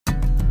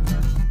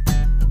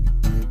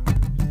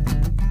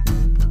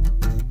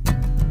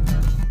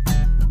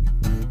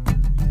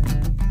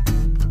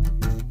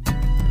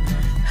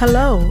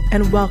Hello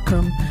and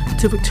welcome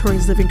to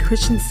Victorious Living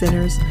Christian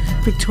Center's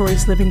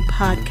Victorious Living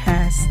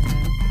Podcast.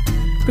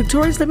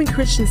 Victorious Living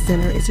Christian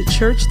Center is a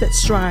church that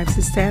strives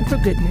to stand for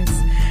goodness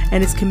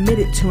and is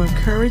committed to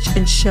encourage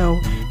and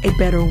show a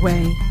better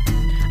way.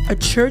 A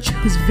church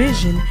whose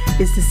vision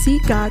is to see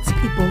God's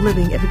people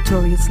living a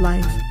victorious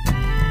life.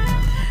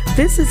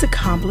 This is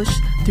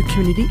accomplished through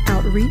community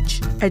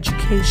outreach,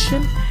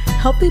 education,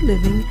 healthy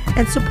living,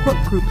 and support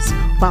groups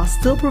while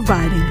still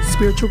providing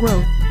spiritual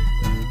growth.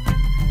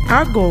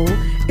 Our goal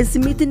is to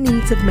meet the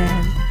needs of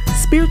man,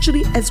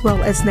 spiritually as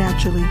well as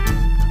naturally.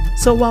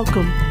 So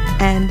welcome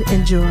and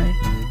enjoy.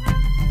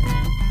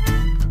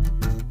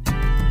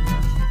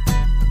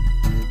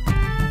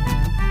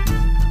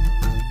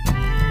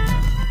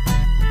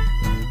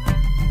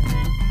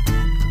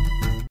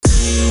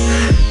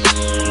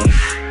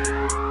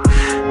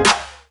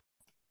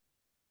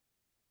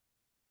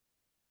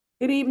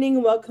 Good evening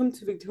and welcome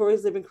to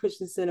Victorious Living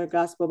Christian Center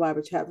Gospel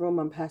Bible Chat Room.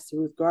 I'm Pastor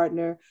Ruth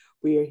Gardner.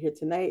 We are here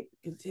tonight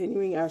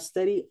continuing our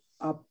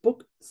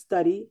book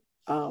study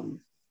on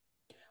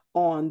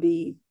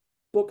the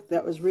book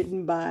that was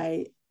written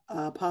by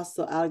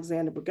Apostle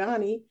Alexander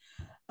Pagani,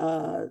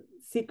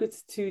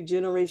 Secrets to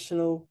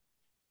Generational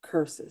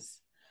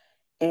Curses.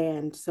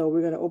 And so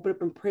we're going to open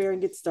up in prayer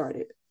and get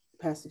started.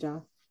 Pastor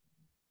John.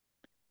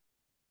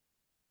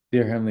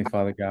 Dear Heavenly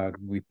Father, God,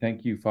 we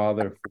thank you,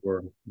 Father,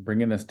 for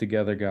bringing us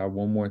together, God,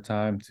 one more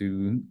time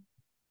to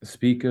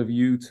speak of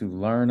you, to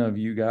learn of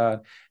you,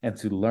 God, and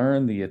to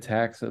learn the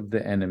attacks of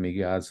the enemy,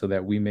 God, so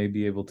that we may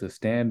be able to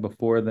stand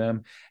before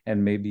them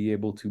and may be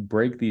able to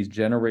break these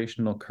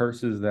generational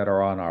curses that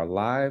are on our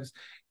lives.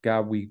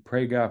 God, we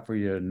pray, God, for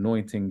your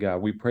anointing, God.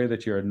 We pray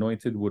that your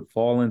anointed would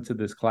fall into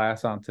this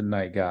class on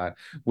tonight, God,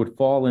 would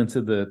fall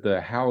into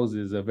the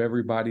houses of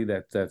everybody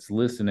that's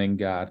listening,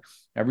 God,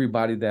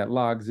 everybody that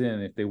logs in,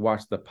 if they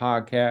watch the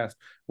podcast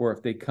or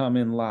if they come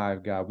in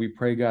live, God. We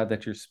pray, God,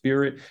 that your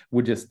spirit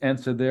would just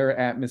enter their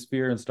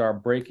atmosphere and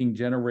start breaking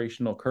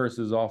generational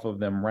curses off of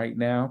them right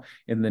now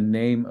in the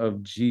name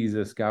of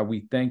Jesus, God.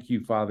 We thank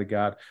you, Father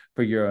God,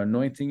 for your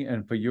anointing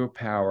and for your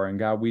power. And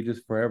God, we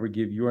just forever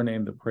give your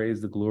name the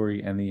praise, the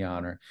glory, and the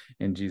honor.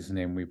 In Jesus'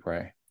 name we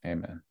pray.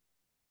 Amen.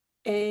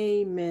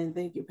 Amen.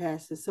 Thank you,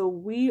 Pastor. So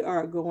we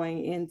are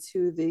going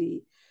into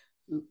the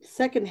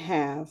second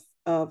half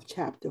of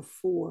chapter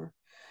 4.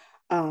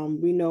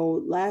 We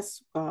know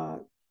last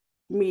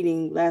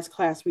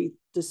class, we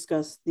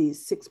discussed the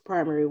 6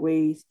 primary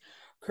ways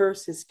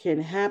curses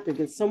can happen.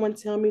 Can someone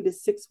tell me the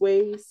 6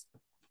 ways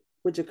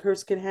which a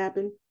curse can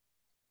happen?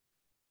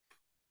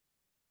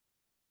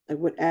 Like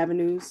what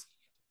avenues?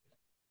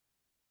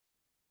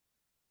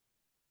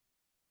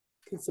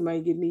 Can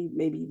somebody give me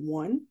maybe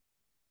one?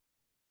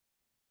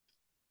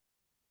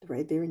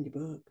 Right there in your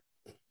book.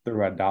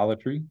 Through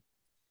idolatry.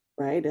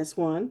 Right, that's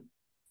one.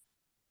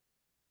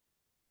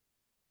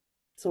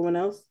 Someone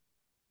else?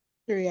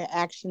 Through your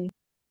action.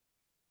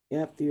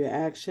 Yep, through your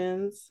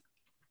actions.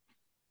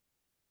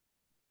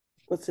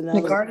 What's another?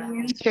 Your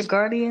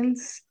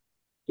guardians.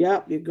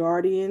 Yep, your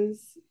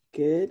guardians.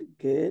 Good.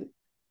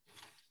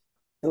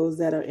 Those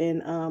that are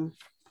in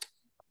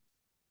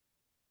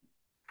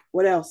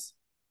what else?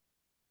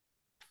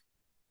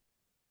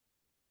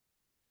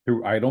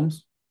 Through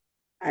items.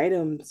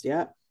 Items,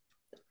 yep.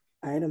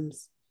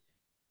 Items.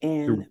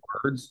 And through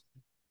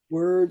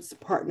words,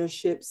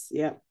 partnerships.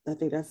 Yep, I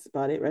think that's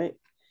about it, right?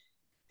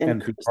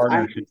 And through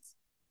partnership.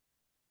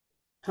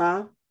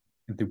 Huh?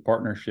 And through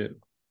partnership.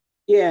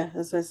 Yeah,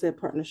 that's what I said,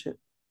 partnership.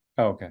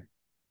 Oh, okay.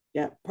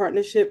 Yeah,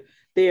 partnership.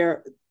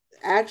 Their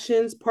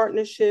actions,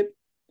 partnership,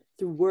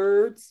 through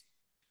words,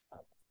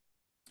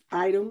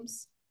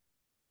 items,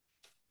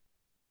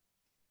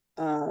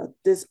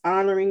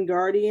 dishonoring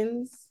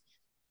guardians,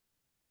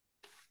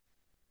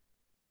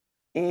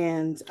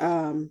 and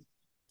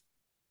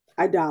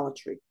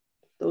idolatry.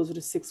 Those are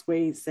the 6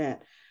 ways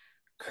that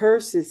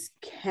curses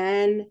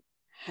can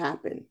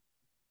happen.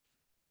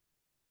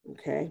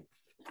 Okay.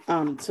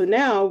 So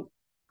now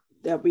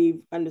that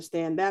we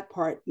understand that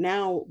part,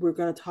 now we're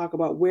going to talk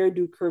about where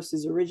do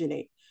curses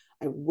originate?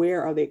 Like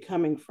where are they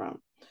coming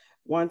from?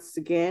 Once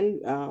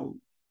again,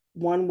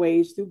 one way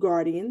is through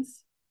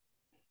guardians.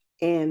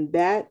 And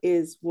that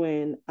is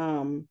when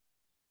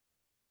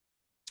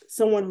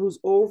someone who's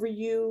over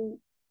you,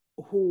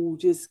 who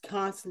just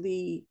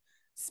constantly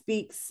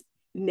speaks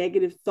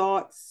negative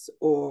thoughts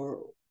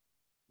or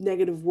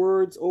negative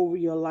words over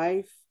your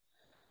life.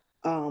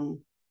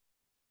 I'm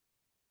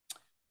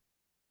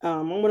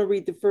going to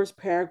read the first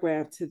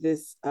paragraph to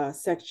this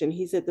section.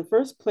 He said, the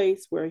first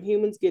place where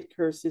humans get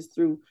curses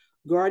through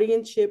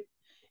guardianship,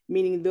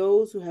 meaning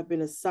those who have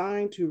been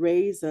assigned to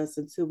raise us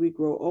until we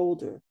grow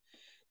older.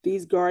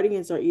 These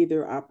guardians are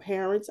either our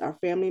parents, our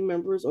family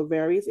members, or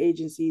various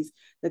agencies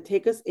that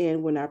take us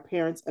in when our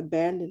parents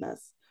abandon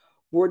us.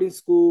 Boarding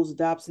schools,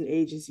 adoption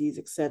agencies,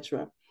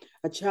 etc.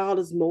 A child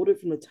is molded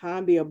from the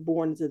time they are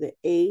born to the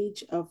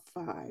age of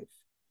 5.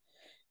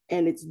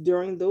 And it's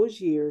during those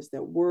years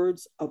that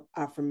words of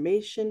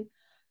affirmation,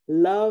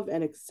 love,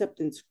 and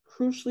acceptance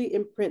crucially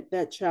imprint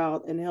that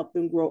child and help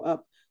them grow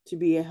up to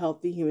be a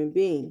healthy human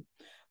being.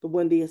 But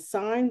when the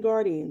assigned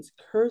guardians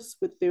curse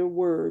with their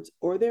words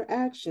or their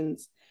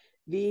actions,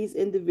 these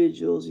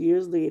individuals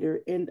years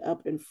later end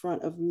up in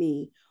front of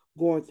me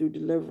going through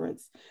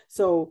deliverance.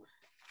 So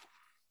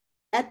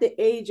at the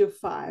age of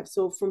 5,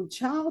 so from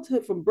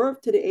childhood, from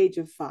birth to the age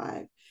of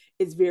 5,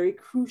 it's very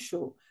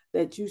crucial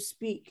that you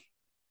speak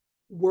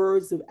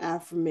words of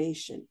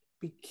affirmation.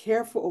 Be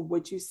careful of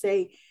what you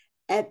say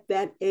at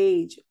that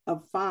age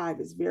of 5.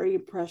 It's very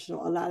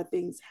impressionable. A lot of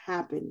things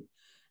happen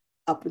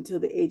up until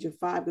the age of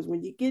 5, because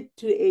when you get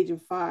to the age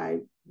of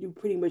 5, you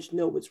pretty much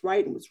know what's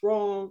right and what's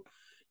wrong.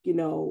 You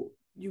know,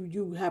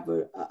 you have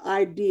an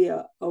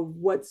idea of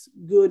what's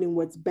good and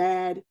what's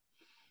bad.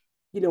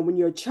 You know, when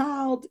you're a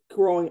child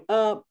growing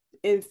up,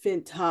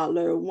 infant,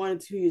 toddler, 1 or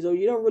 2 years old,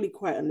 you don't really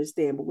quite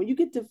understand. But when you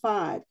get to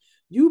 5,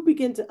 you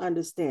begin to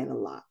understand a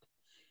lot.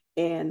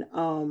 And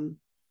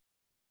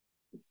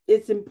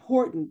it's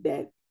important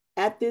that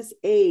at this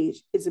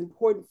age, it's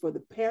important for the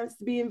parents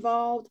to be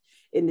involved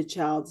in the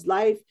child's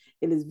life.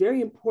 And it's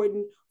very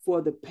important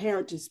for the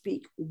parent to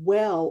speak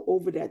well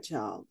over that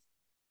child.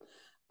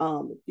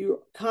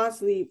 You're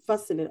constantly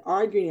fussing and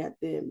arguing at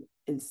them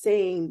and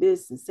saying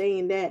this and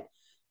saying that,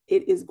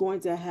 it is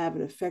going to have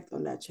an effect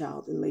on that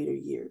child in later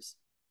years.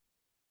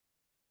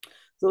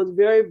 So it's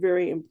very,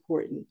 very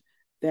important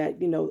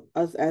that, you know,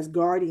 us as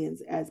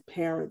guardians, as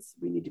parents,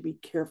 we need to be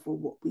careful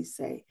what we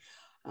say.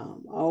 I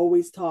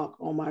always talk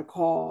on my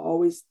call, I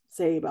always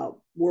say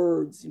about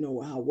words, you know,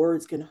 how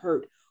words can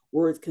hurt,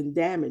 words can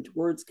damage,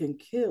 words can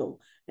kill,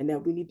 and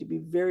that we need to be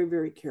very,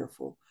 very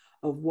careful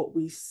of what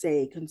we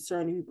say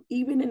concerning,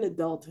 even in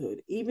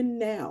adulthood, even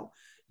now.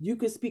 You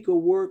could speak a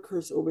word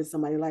curse over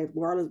somebody's life,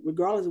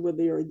 regardless of whether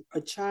they're a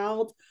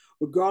child,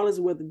 regardless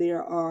of whether they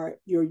are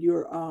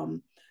your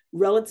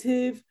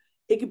relative.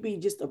 It could be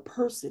just a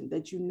person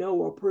that you know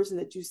or a person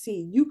that you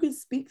see. You could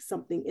speak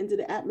something into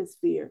the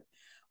atmosphere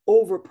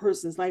over a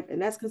person's life,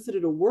 and that's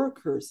considered a word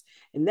curse.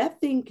 And that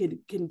thing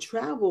can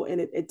travel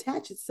and it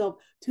attach itself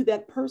to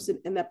that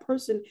person, and that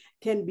person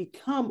can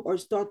become or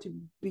start to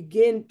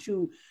begin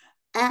to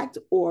act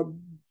or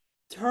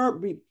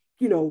turn,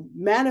 you know,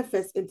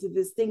 manifest into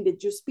this thing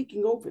that you're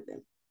speaking over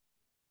them.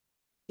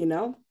 You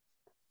know,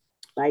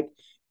 like,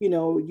 you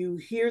know, you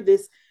hear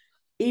this,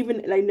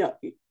 even like, no,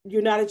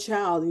 you're not a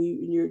child, and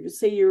you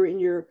say you're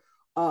in your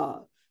uh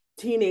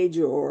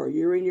teenager, or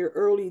you're in your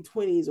early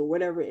 20s or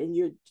whatever, and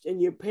your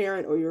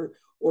parent or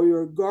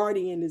your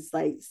guardian is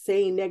like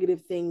saying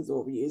negative things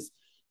over you. It's,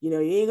 you know,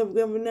 you ain't gonna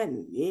give them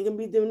nothing, you ain't gonna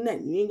be doing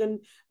nothing, you ain't gonna,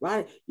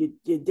 right,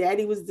 your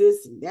daddy was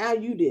this and now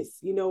you this,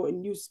 you know,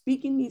 and you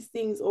speaking these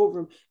things over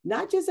them,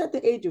 not just at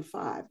the age of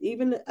 5,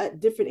 even at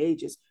different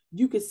ages.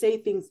 You could say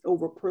things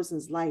over a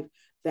person's life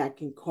that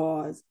can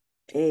cause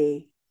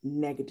a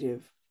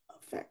negative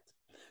effect.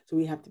 So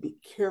we have to be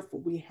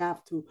careful. We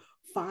have to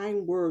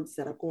find words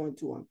that are going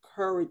to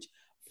encourage,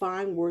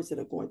 find words that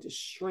are going to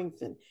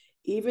strengthen,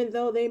 even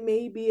though they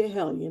may be a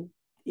hellion,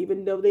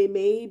 even though they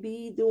may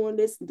be doing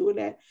this and doing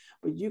that.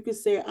 But you could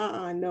say,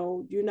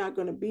 no, you're not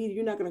going to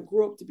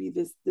grow up to be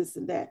this,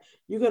 and that.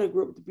 You're going to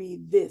grow up to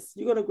be this.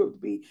 You're going to grow up to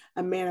be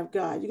a man of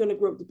God. You're going to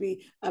grow up to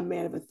be a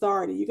man of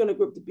authority. You're going to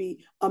grow up to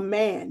be a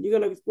man. You're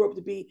going to grow up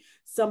to be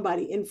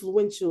somebody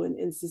influential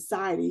in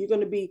society. You're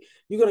going to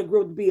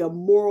grow up to be a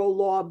moral,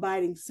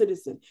 law-abiding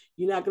citizen.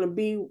 You're not going to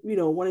be, you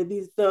know, one of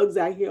these thugs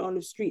out here on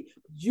the street.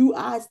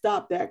 I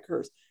stop that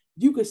curse.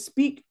 You could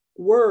speak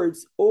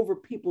words over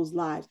people's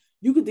lives.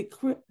 You could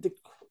decree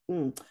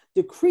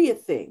a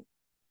thing.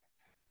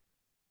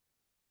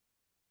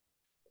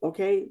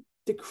 Okay?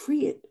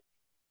 Decree it.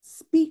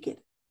 Speak it.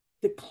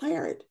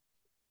 Declare it.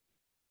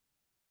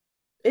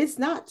 It's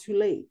not too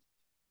late.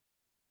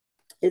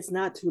 It's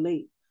not too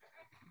late.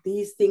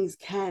 These things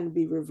can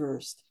be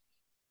reversed,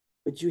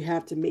 but you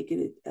have to make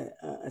it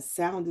a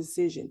sound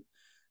decision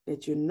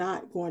that you're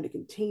not going to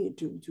continue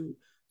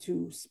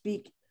to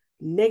speak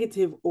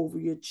negative over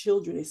your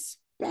children,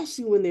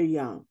 especially when they're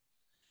young.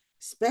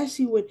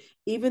 Especially when,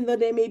 even though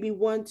they may be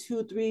 1,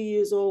 2, 3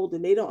 years old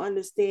and they don't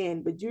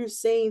understand, but you're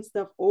saying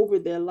stuff over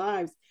their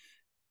lives,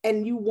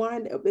 and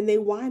they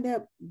wind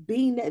up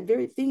being that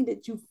very thing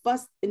that you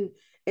fussed and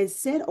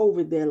said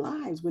over their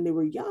lives when they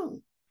were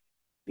young.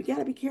 You got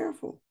to be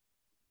careful.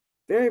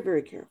 Very,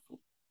 very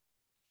careful.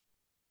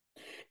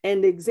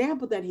 And the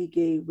example that he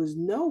gave was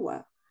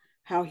Noah,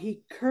 how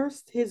he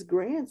cursed his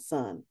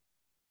grandson,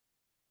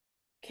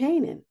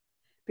 Canaan,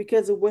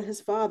 because of what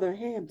his father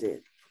Ham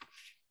did.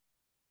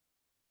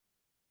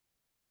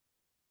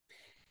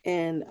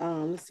 And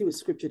let's see what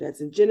scripture that's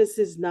in.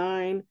 Genesis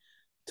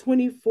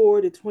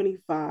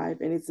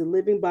 9:24-25, and it's a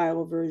Living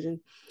Bible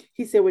version.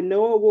 He said, when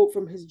Noah awoke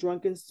from his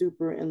drunken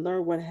stupor and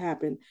learned what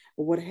happened,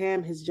 or what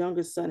Ham, his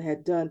younger son,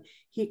 had done,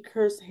 he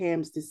cursed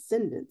Ham's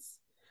descendants.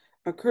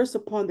 A curse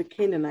upon the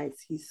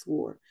Canaanites, he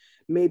swore.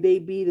 May they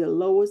be the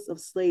lowest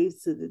of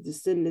slaves to the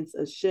descendants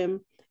of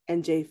Shem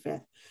and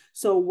Japheth.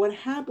 So what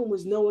happened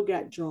was Noah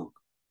got drunk.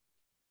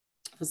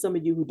 For some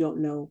of you who don't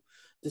know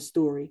the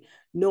story,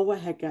 Noah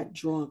had got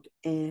drunk,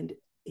 and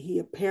he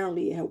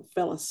apparently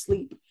fell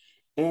asleep,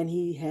 and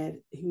he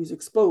was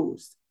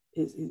exposed.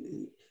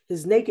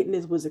 his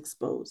nakedness was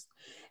exposed.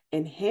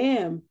 And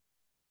Ham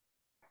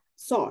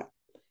saw it.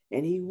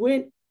 And he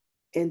went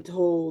and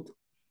told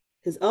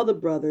his other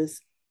brothers,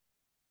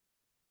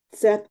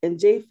 Seth and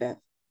Japheth,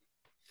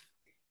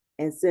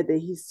 and said that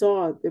he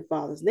saw their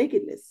father's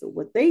nakedness. So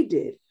what they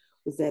did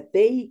was that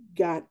they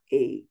got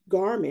a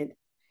garment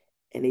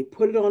and they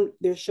put it on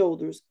their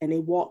shoulders and they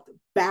walked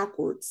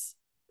backwards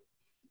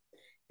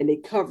and they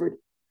covered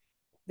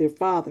their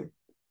father.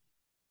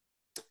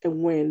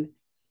 And when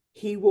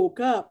he woke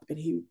up and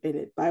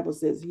the Bible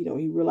says, he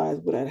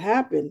realized what had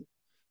happened,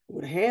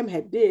 what Ham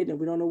had did, and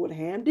we don't know what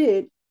Ham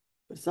did,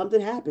 but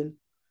something happened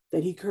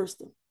that he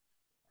cursed him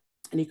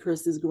and he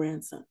cursed his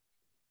grandson.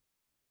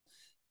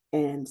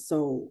 And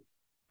so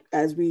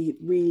as we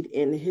read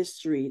in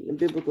history, in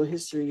biblical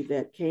history,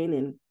 that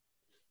Canaan,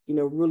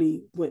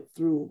 really went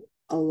through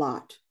a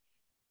lot.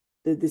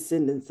 The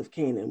descendants of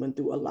Canaan went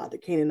through a lot. The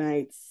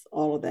Canaanites,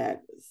 all of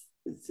that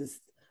is just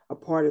a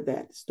part of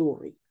that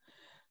story.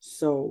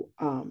 So,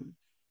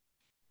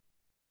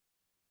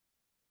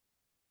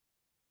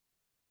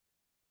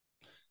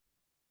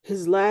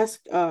 his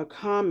last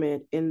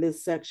comment in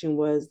this section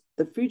was,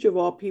 the future of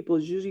all people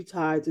is usually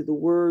tied to the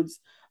words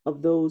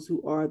of those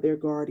who are their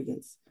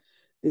guardians.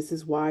 This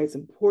is why it's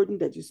important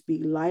that you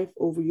speak life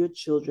over your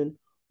children,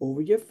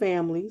 over your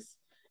families,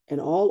 and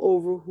all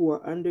over who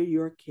are under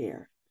your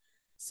care.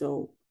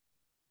 So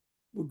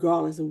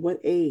regardless of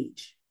what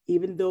age,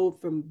 even though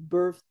from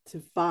birth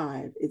to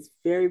 5, it's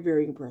very,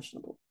 very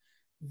impressionable.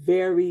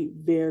 Very,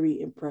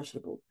 very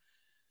impressionable.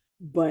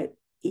 But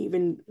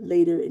even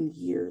later in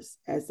years,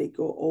 as they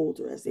go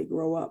older, as they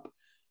grow up,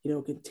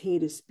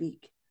 continue to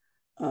speak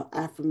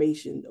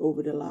affirmation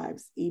over their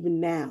lives. Even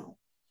now,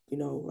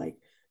 like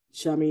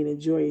Charmaine and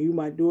Joy, you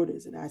my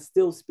daughters, and I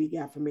still speak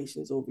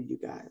affirmations over you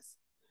guys,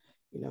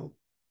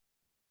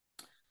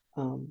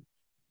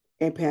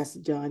 and Pastor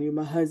John, you're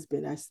my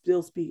husband. I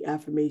still speak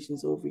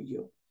affirmations over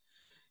you,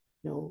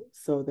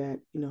 so that,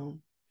 the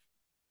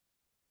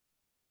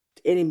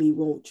enemy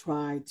won't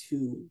try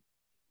to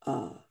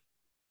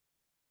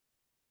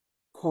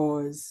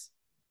cause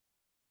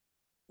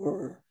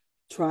or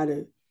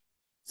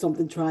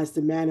something tries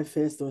to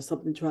manifest or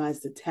something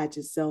tries to attach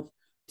itself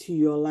to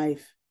your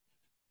life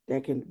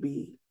that can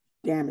be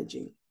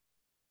damaging.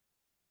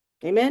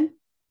 Amen.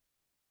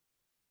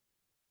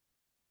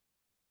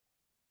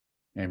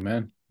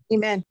 Amen.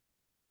 Amen.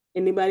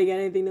 Anybody got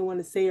anything they want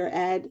to say or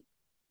add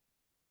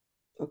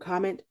or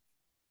comment?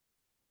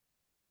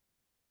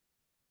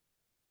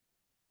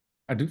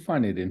 I do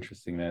find it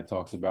interesting that it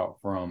talks about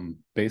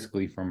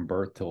basically from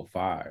birth till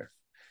 5.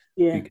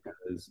 Yeah.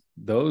 Because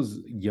those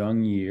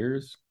young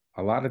years,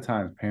 a lot of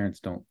times parents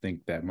don't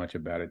think that much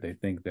about it. They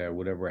think that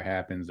whatever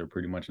happens, they're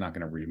pretty much not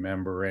going to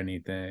remember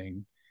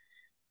anything,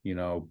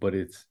 but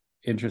it's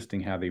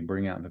interesting how they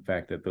bring out the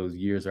fact that those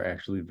years are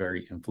actually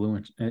very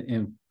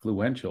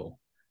influential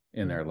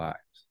in their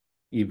lives,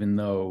 even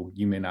though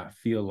you may not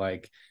feel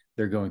like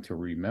they're going to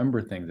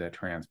remember things that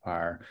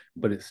transpire,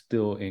 but it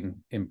still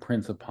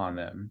imprints upon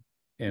them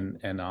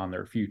and on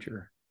their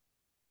future.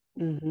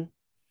 Mm-hmm.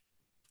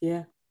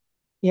 Yeah.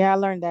 Yeah, I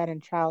learned that in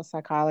child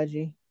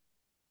psychology.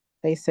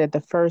 They said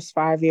the first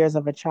 5 years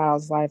of a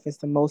child's life is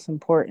the most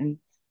important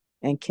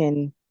and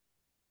can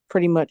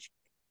pretty much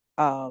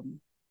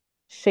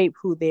shape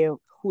who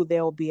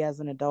they'll be as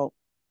an adult.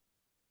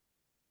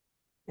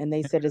 And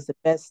they said it's the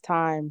best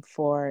time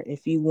for,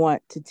 if you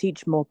want to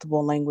teach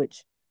multiple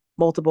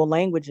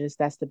languages,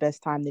 that's the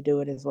best time to do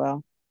it as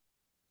well.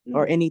 Mm-hmm.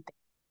 Or anything,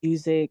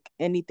 music,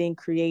 anything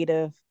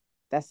creative,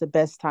 that's the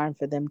best time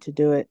for them to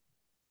do it.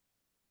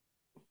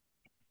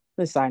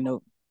 A side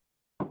note.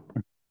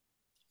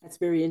 That's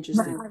very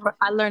interesting.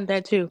 I learned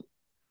that too.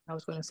 I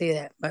was going to say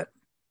that, but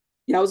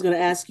yeah, I was going to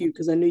ask you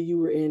because I knew you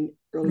were in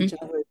early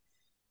childhood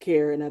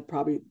care, and you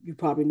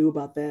probably knew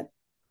about that.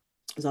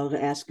 So I was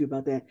going to ask you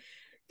about that.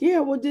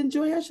 Yeah, well, then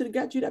Joy, I should have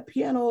got you that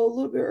piano a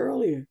little bit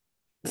earlier.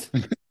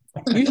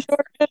 You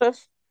sure should have.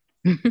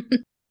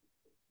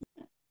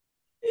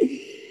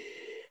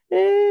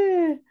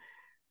 Yeah.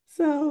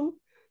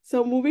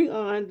 So moving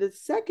on, the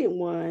second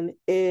one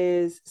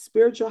is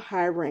spiritual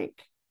high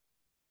rank.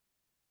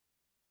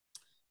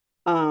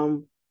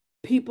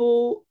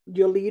 People,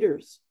 your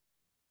leaders,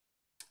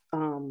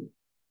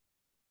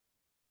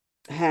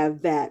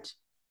 have that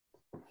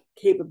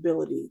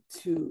capability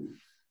to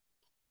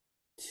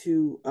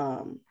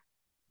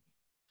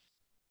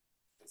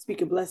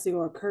speak a blessing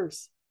or a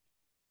curse.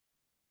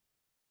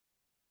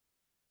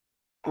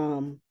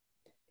 And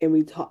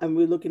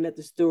we're looking at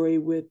the story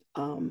with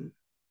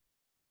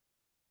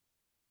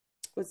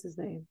what's his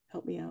name?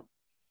 Help me out.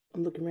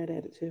 I'm looking right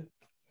at it too.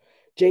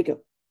 Jacob.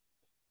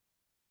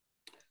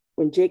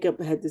 When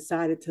Jacob had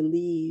decided to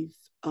leave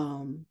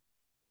and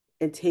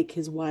take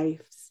his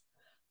wives,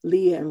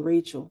 Leah and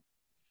Rachel,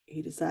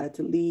 he decided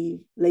to leave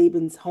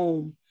Laban's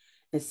home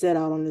and set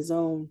out on his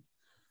own.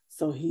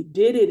 So he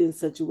did it in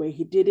such a way.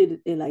 He did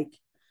it in like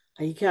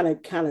he kind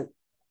of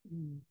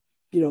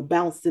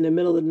bounced in the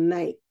middle of the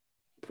night,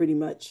 pretty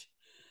much.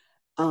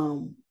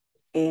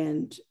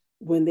 And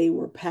when they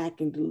were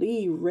packing to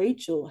leave,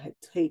 Rachel had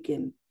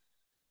taken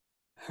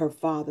her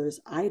father's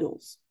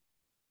idols.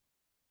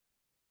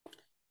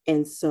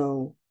 And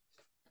so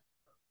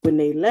when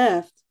they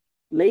left,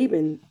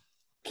 Laban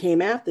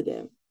came after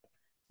them.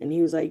 And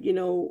he was like,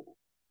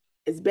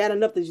 it's bad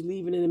enough that you're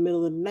leaving in the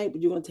middle of the night,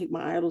 but you're going to take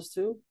my idols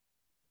too?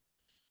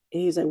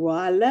 And he's like, well,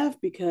 I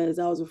left because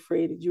I was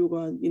afraid that you were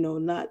going to,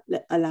 not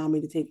allow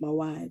me to take my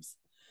wives.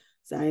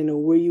 So I didn't know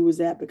where you was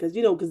at because,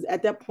 because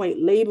at that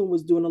point, Laban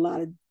was doing a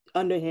lot of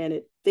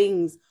underhanded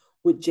things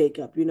with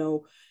Jacob.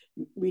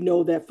 We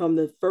know that from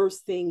the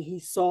first thing he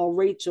saw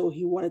Rachel,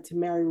 he wanted to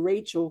marry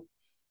Rachel.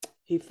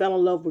 He fell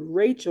in love with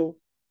Rachel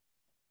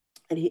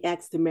and he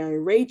asked to marry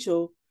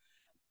Rachel.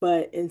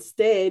 But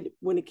instead,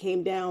 when it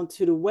came down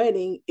to the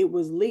wedding, it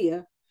was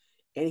Leah.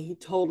 And he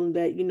told him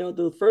that,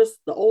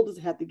 the oldest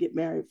have to get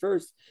married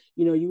first.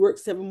 You work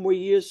 7 more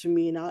years for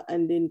me,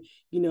 and then,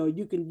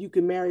 you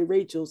can marry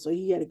Rachel. So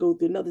he had to go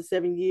through another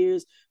 7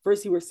 years.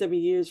 First, he worked 7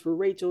 years for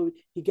Rachel.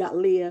 He got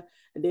Leah,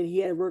 and then he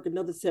had to work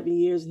another 7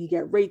 years, and he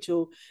got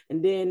Rachel.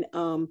 And then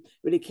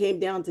when it came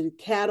down to the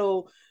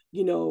cattle,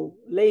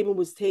 Laban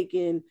was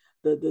taking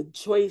the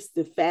choice,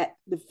 the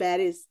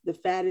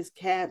fattest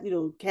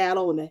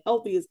cattle and the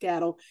healthiest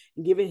cattle,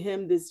 and giving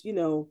him this,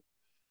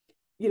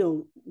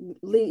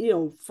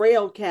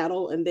 frail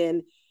cattle. And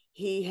then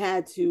he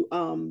had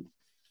to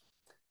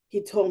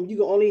he told him you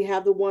can only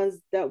have the ones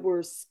that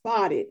were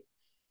spotted,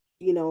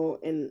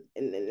 and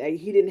like,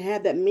 he didn't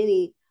have that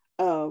many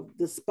of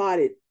the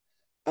spotted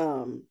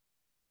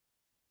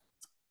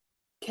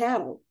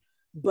cattle,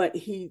 but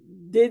he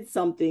did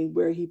something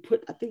where I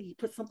think he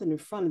put something in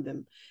front of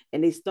them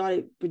and they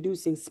started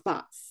producing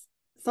spots.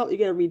 So you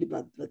got to read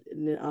about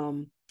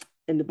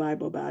in the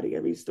Bible about it. You got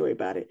to read a story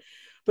about it.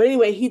 But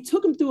anyway, he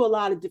took him through a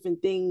lot of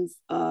different things.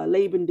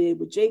 Laban did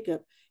with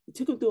Jacob. He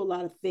took him through a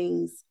lot of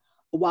things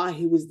while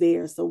he was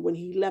there. So when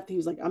he left, he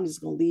was like, I'm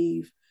just going to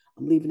leave.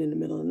 I'm leaving in the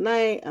middle of the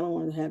night. I don't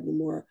want to have any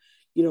more,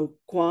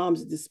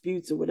 qualms,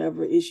 disputes, or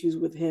whatever issues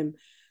with him.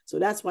 So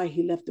that's why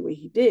he left the way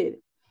he did.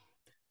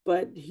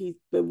 But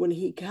when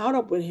he caught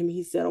up with him,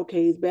 he said,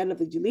 okay, it's bad enough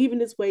that you're leaving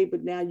this way,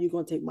 but now you're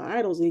going to take my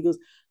idols. And he goes,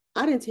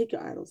 I didn't take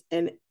your idols.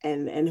 And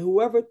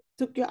whoever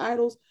took your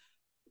idols,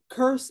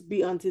 curse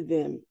be unto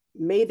them.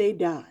 May they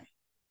die.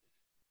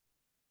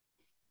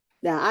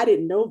 Now, I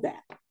didn't know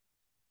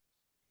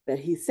that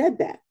he said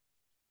that.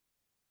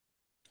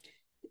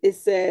 It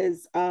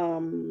says,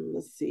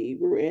 let's see,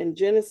 we're in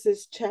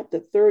Genesis chapter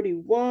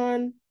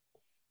 31.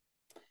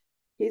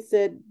 He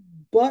said,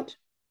 but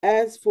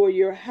as for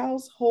your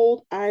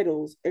household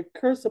idols, a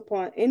curse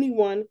upon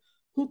anyone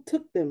who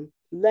took them,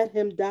 let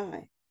him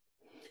die.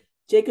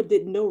 Jacob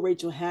didn't know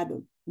Rachel had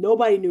them.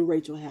 Nobody knew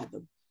Rachel had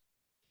them.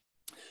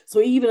 So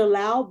he even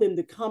allowed them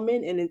to come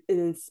in and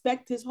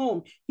inspect his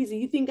home. He said,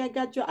 you think I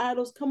got your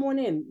idols? Come on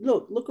in.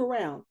 Look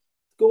around.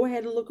 Go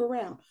ahead and look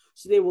around.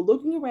 So they were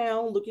looking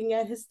around, looking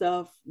at his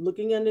stuff,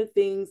 looking under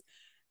things.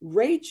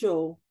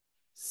 Rachel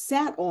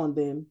sat on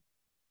them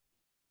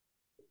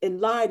and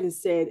lied and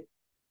said,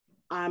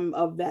 I'm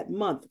of that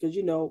month. Because,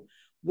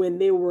 when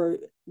they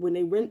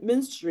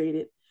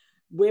menstruated,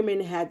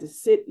 women had to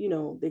sit,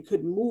 they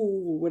couldn't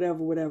move or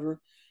whatever.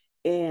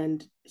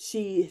 And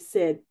she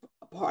said,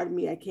 pardon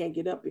me, I can't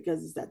get up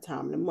because it's that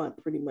time of the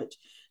month, pretty much.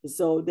 And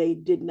so they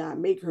did not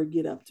make her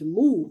get up to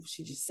move.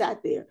 She just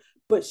sat there,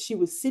 but she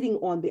was sitting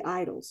on the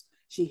idols.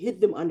 She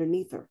hid them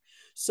underneath her.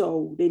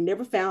 So they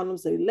never found them,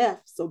 so they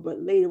left.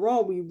 But later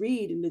on, we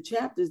read in the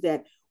chapters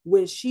that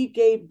when she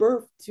gave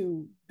birth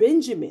to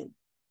Benjamin,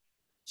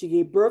 she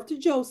gave birth to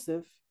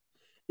Joseph,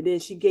 and then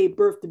she gave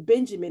birth to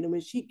Benjamin. And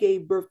when she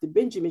gave birth to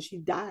Benjamin, she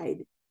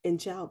died in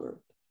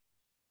childbirth.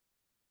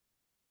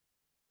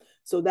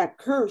 So that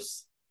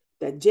curse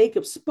that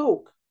Jacob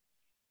spoke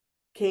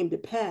came to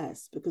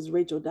pass because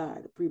Rachel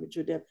died a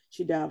premature death.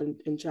 She died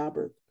in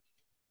childbirth.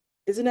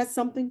 Isn't that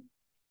something?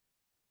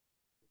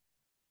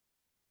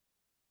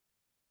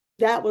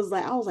 I was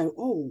like,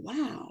 oh,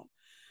 wow.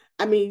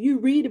 I mean, you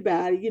read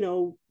about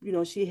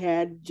it, she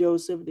had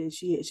Joseph, then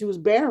she was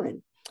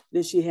barren.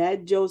 Then she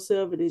had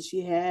Joseph, and then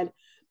she had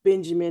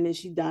Benjamin, and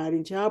she died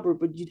in childbirth.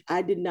 But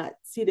I did not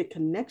see the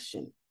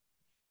connection,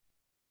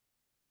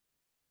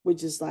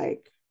 which is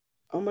like,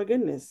 oh my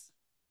goodness.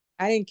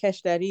 I didn't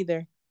catch that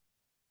either.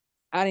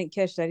 I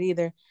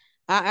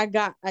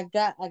got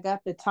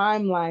the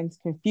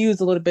timelines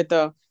confused a little bit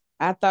though.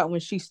 I thought when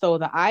she stole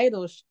the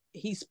idols,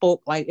 he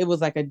spoke like it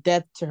was like a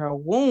death to her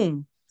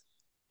womb.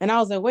 And I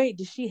was like, wait,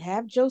 did she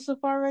have Joseph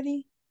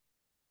already?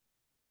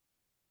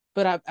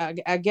 But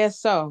I guess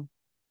so.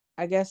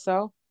 I guess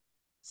so.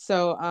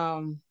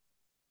 So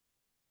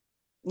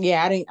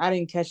yeah, I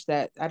didn't catch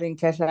that. I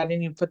didn't catch that. I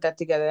didn't even put that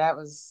together. That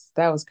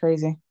was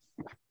crazy.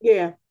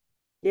 Yeah.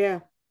 Yeah.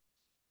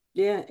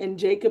 Yeah. And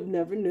Jacob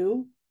never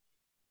knew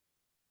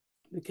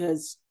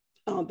because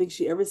I don't think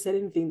she ever said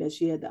anything that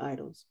she had the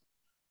idols.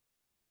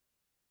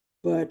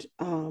 But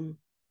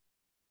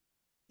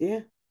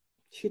yeah,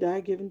 she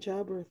died giving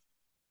childbirth.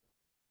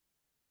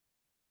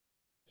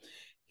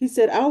 He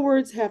said, our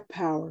words have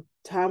power.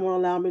 Time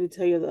won't allow me to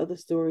tell you the other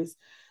stories.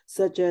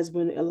 such as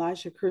when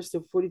Elisha cursed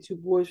the 42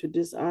 boys for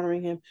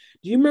dishonoring him.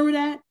 Do you remember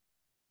that?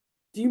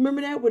 Do you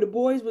remember that where the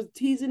boys was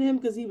teasing him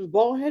because he was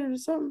bald headed or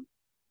something?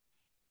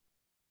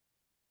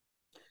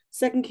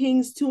 2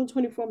 Kings 2 and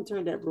 24. I'm gonna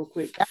turn that real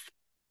quick.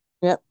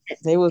 Yep.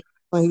 They was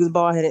when he was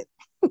bald headed.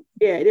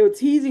 Yeah, they were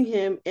teasing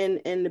him, and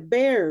the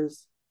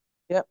bears.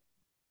 Yep.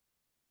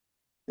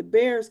 The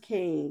bears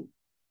came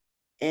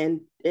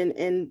and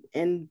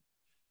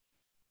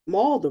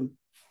mauled him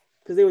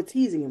because they were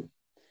teasing him.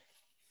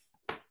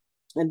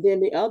 And then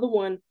the other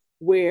one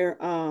where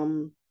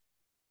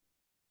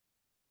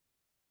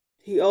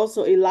he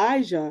also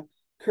Elijah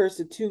cursed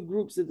the two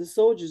groups of the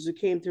soldiers who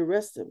came to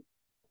arrest him.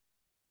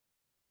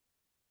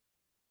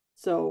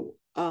 So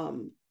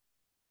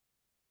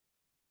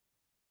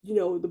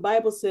the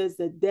Bible says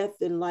that death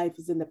and life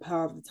is in the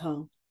power of the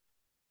tongue.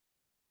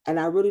 And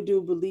I really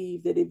do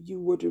believe that if you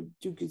were to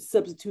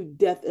substitute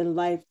death and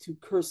life to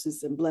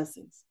curses and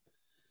blessings,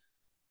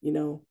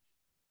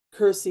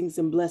 cursings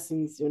and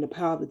blessings in the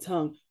power of the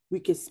tongue, we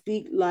could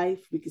speak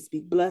life, we could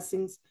speak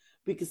blessings,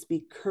 we could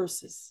speak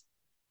curses,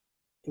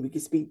 and we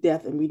could speak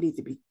death. And we need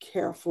to be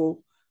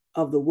careful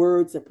of the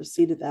words that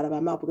proceeded out of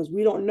our mouth, because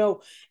we don't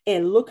know.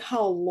 And look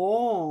how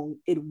long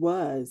it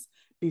was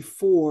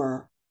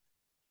before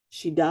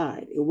she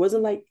died. It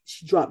wasn't like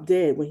she dropped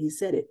dead when he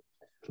said it.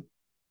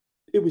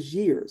 It was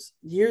years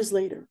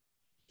later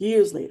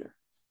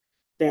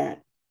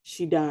that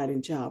she died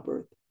in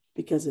childbirth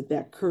because of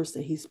that curse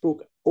that he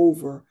spoke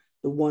over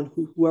the one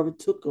whoever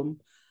took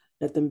them,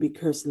 let them be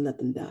cursed and let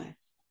them die.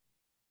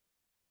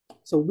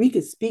 So we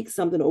could speak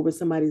something over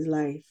somebody's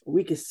life.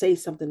 We could say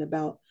something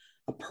about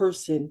a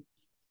person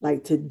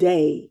like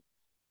today,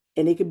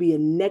 and it could be a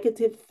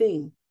negative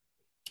thing,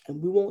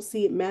 and we won't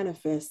see it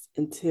manifest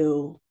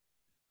until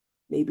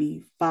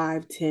maybe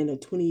 5, 10, or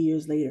 20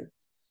 years later.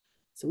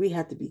 So we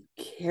have to be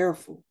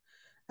careful.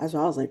 That's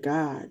why I was like,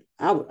 God,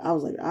 I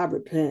was like, I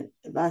repent.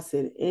 If I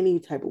said any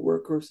type of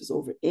word curses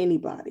over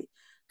anybody,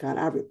 God,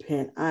 I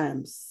repent. I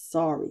am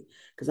sorry.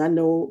 Because I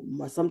know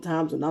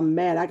sometimes when I'm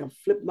mad, I can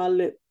flip my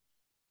lip.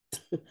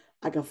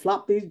 I can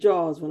flop these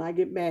jaws when I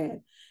get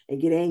mad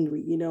and get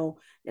angry.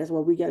 That's why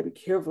we got to be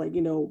careful. Like,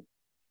 you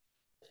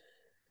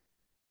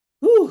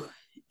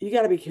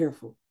got to be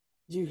careful.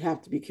 You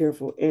have to be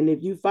careful. And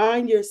if you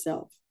find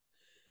yourself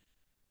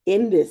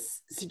in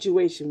this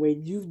situation where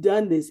you've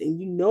done this and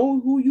you know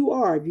who you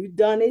are, if you've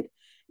done it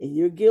and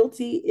you're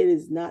guilty, it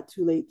is not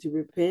too late to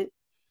repent,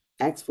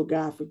 ask for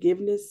God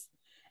forgiveness,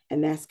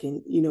 and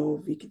asking,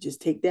 if you could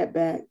just take that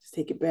back, just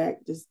take it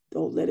back, just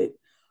don't let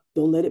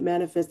it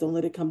manifest, don't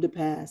let it come to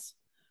pass.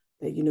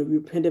 That,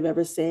 repent of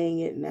ever saying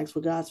it and ask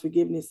for God's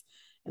forgiveness,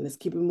 and let's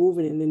keep it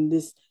moving. And then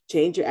just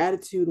change your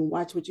attitude and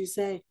watch what you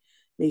say.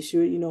 Make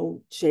sure,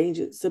 change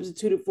it,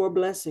 substitute it for a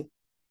blessing,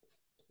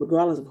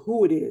 regardless of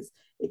who it is.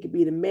 It could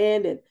be the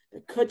man that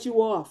cut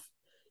you off.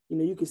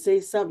 You could say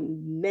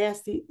something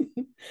nasty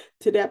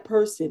to that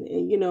person.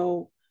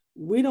 And,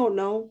 we don't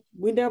know.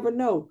 We never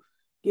know.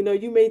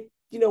 You may,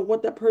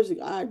 want that person,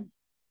 I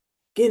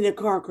get in a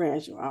car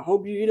crash, or I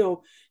hope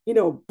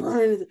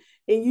burn.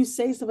 And you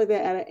say something like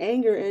that out of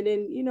anger. And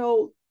then,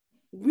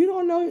 we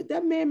don't know,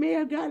 that man may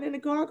have gotten in a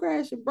car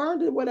crash and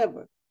burned it,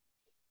 whatever.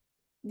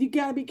 You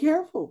got to be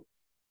careful.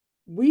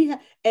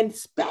 And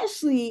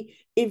especially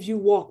if you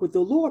walk with the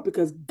Lord,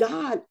 because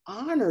God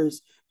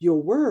honors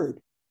your word.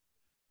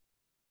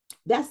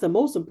 That's the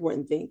most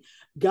important thing.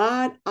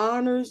 God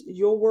honors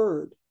your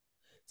word.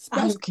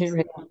 I was getting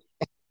ready.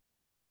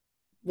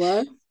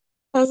 What?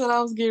 That's what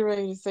I was getting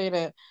ready to say.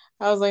 That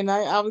I was like,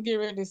 I was getting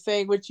ready to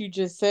say what you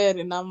just said,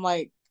 and I'm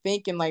like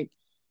thinking, like,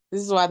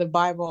 this is why the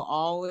Bible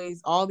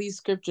always, all these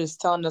scriptures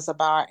telling us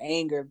about our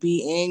anger.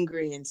 Be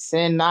angry and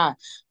sin not.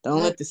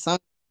 Don't let the sun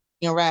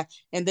wrath.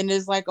 And then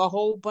there's like a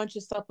whole bunch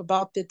of stuff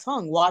about the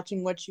tongue,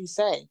 watching what you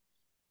say.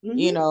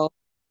 Mm-hmm.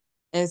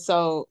 And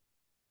so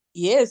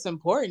yeah, it's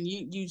important.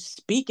 You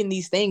speaking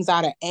these things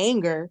out of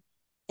anger,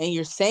 and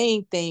you're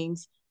saying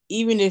things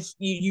even if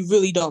you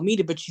really don't mean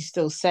it, but you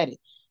still said it.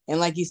 And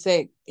like you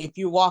said, if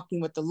you're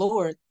walking with the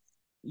Lord,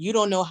 you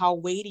don't know how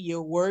weighty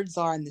your words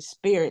are in the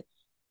spirit,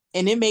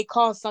 and it may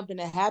cause something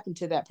to happen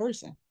to that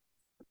person.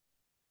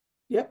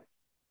 Yep,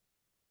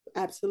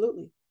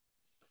 absolutely.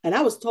 And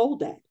I was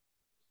told that.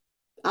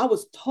 I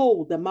was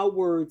told that my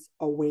words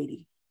are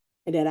weighty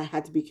and that I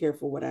had to be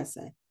careful what I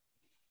say.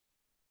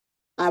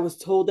 I was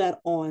told that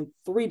on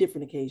 3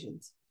 different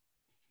occasions.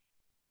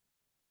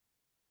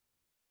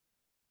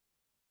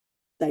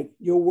 Like,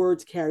 your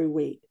words carry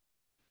weight.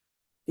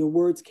 Your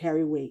words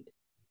carry weight.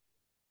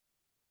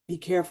 Be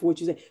careful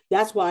what you say.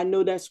 That's why I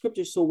know that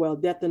scripture so well.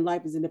 Death and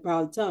life is in the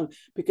power of the tongue.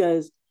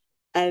 Because,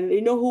 and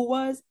you know who it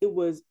was? It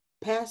was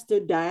Pastor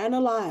Diana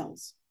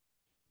Lyles.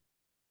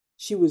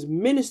 She was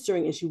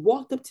ministering and she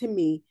walked up to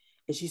me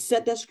and she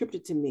said that scripture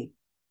to me.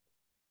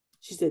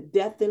 She said,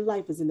 death and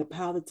life is in the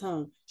power of the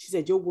tongue. She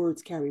said, your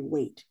words carry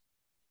weight.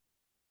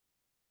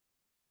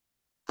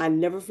 I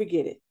never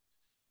forget it.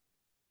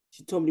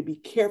 She told me to be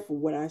careful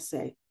what I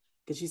say,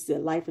 because she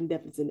said life and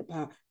death is in the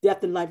power.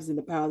 Death and life is in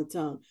the power of the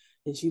tongue.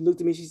 And she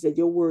looked at me, she said,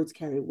 your words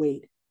carry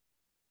weight.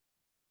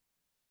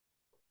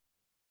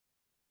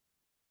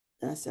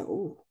 And I said,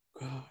 oh,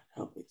 God,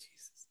 help me,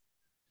 Jesus.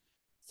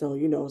 So,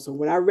 so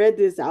when I read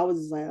this, I was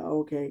just like,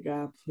 okay,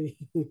 God, please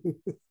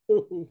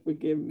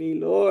forgive me,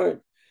 Lord.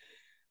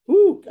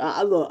 Whew,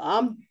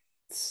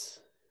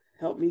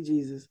 help me,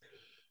 Jesus.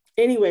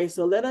 Anyway,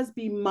 so let us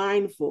be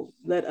mindful.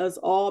 Let us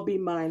all be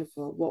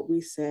mindful of what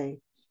we say,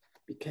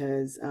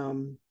 because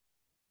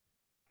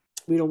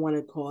we don't want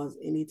to cause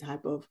any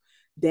type of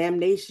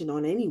damnation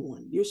on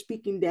anyone. You're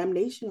speaking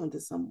damnation onto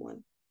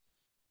someone.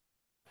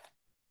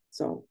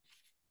 So,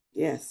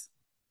 yes.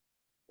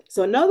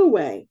 So another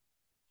way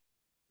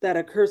that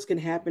a curse can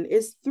happen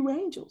is through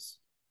angels.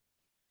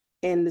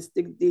 And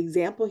the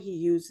example he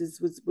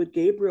uses was with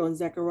Gabriel and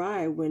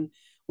Zechariah when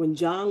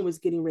John was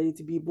getting ready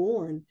to be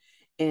born,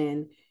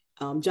 and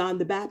John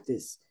the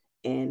Baptist,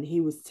 and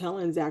he was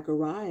telling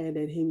Zechariah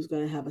that he was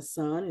going to have a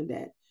son, and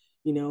that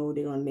they're going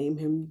to name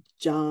him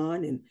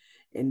John,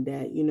 and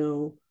that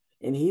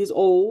and he's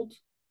old.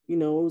 It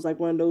was like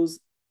one of those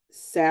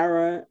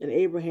Sarah and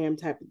Abraham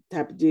type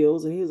of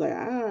deals, and he was like,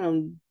 I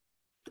don't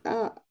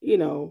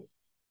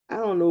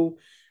know,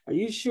 are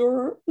you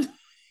sure?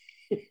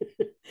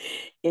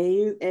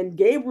 and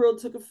Gabriel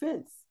took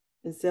offense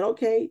and said,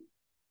 okay,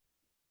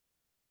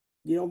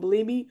 you don't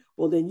believe me?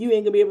 Well, then you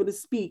ain't gonna be able to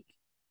speak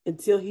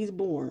until he's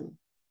born.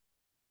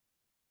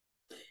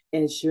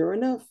 And sure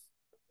enough,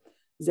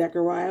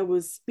 Zechariah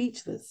was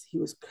speechless. He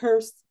was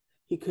cursed.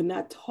 He could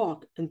not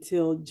talk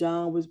until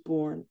John was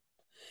born.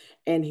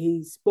 And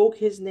he spoke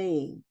his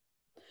name.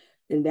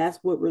 And that's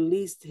what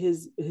released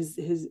his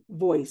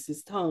voice,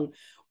 his tongue,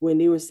 when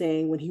they were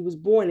saying, when he was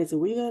born, they said,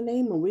 "We're gonna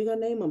name him, we're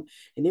gonna name him."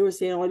 And they were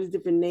saying all these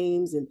different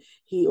names, and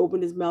he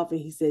opened his mouth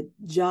and he said,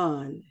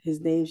 "John, his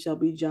name shall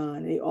be John."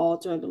 And they all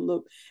turned to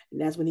look,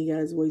 and that's when he got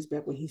his voice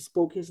back, when he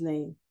spoke his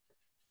name,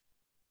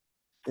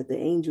 that the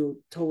angel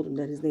told him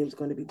that his name is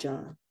going to be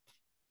John.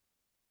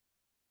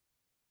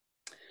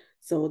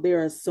 So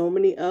there are so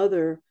many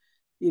other,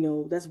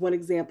 that's one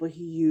example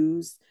he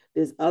used.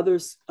 There's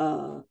others,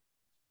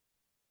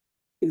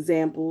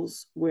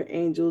 examples where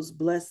angels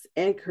bless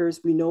and curse.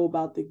 We know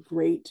about the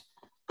great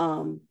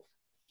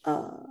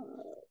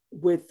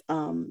with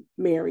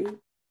Mary,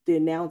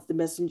 the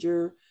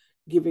messenger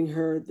giving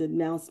her the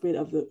announcement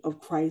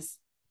of Christ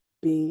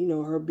being,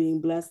 her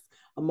being blessed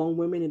among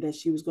women, and that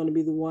she was going to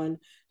be the one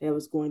that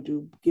was going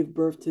to give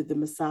birth to the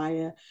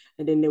Messiah.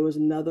 And then there was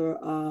another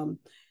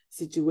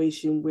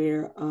situation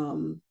where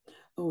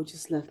it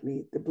just left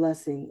me,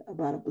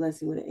 about a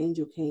blessing where the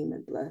angel came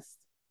and blessed.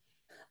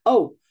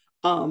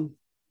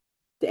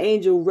 The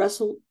angel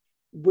wrestled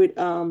with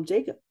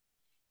Jacob.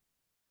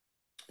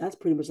 That's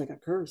pretty much like a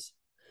curse,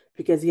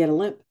 because he had a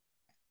limp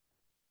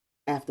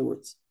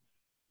afterwards.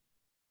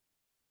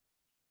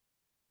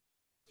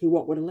 He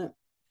walked with a limp.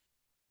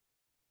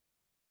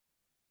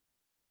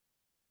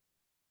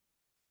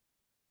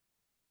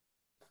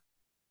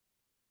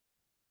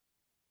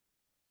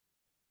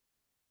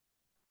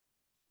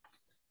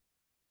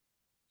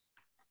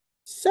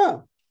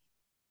 So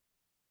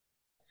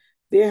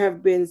there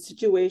have been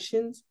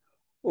situations.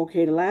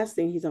 Okay, the last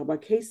thing he's talking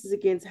about, cases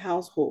against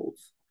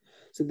households.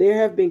 So there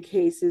have been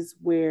cases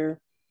where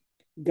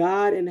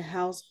God in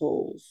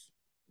households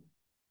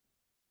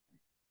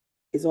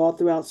is all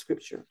throughout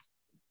Scripture,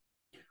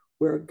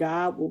 where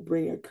God will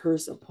bring a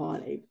curse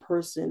upon a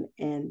person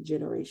and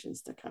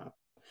generations to come.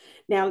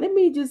 Now, let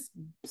me just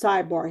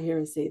sidebar here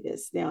and say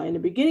this. Now, in the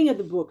beginning of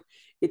the book,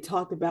 it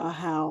talked about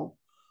how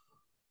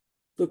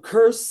the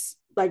curse,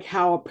 like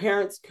how a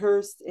parent's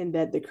cursed, and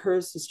that the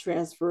curse is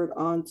transferred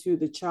onto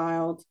the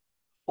child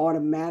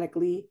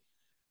automatically.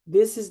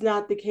 This is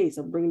not the case.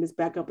 I'm bringing this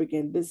back up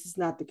again. This is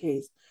not the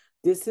case.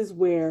 This is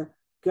where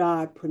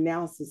God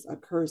pronounces a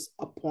curse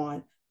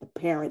upon the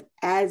parent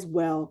as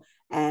well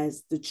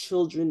as the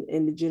children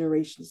and the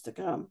generations to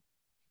come.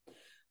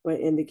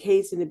 But in the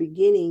case in the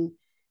beginning,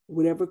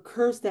 whatever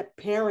curse that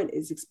parent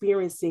is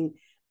experiencing,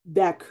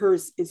 that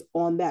curse is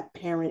on that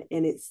parent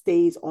and it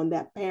stays on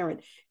that parent.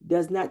 It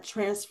does not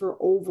transfer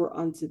over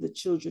onto the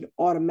children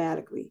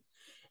automatically.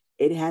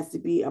 It has to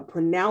be a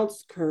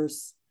pronounced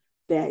curse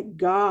that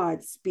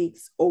God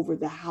speaks over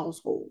the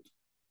household.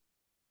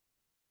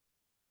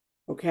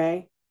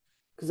 Okay?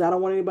 Because I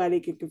don't want anybody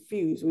to get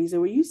confused. When you say,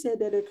 well, you said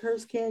that a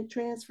curse can't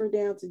transfer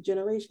down to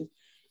generations.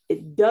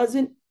 It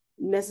doesn't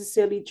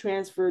necessarily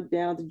transfer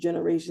down to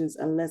generations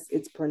unless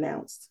it's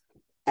pronounced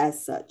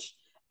as such,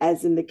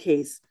 as in the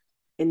case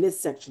in this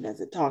section,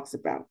 as it talks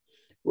about,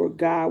 where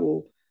God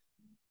will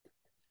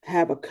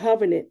have a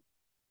covenant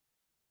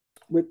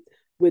with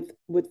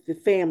the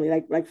family.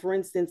 Like for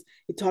instance,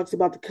 it talks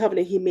about the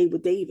covenant he made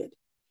with David.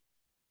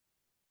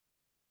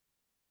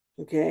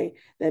 Okay,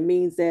 that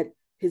means that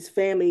his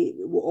family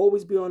will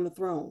always be on the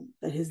throne,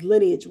 that his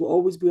lineage will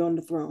always be on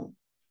the throne.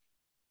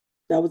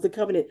 That was the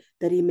covenant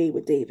that he made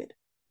with David.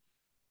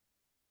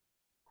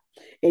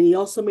 And he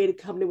also made a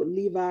covenant with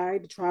Levi,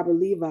 the tribe of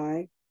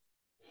Levi,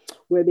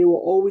 where there will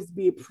always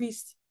be a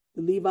priest.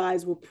 The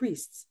Levites were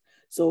priests.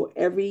 So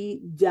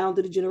down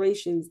to the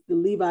generations, the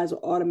Levites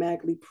are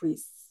automatically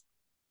priests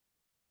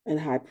and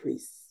high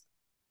priests.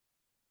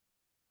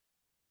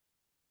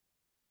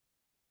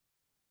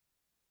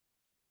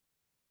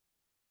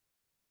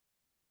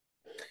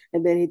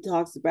 And then he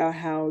talks about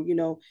how,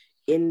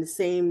 in the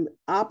same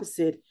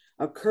opposite,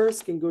 a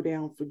curse can go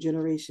down for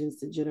generations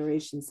to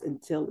generations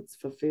until it's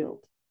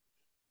fulfilled.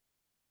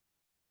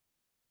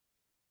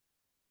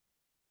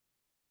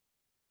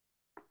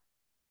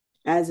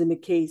 As in the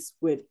case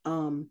with,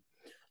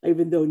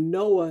 even though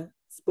Noah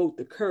spoke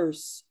the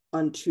curse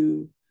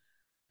unto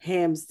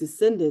Ham's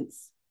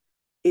descendants,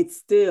 it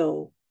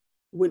still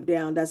went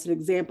down. That's an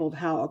example of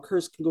how a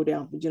curse can go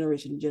down from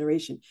generation to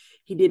generation.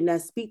 He did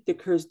not speak the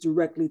curse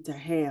directly to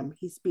Ham.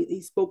 He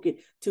spoke it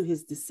to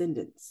his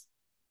descendants,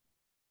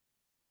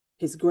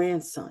 his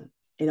grandson,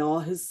 and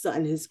all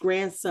his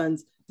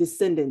grandson's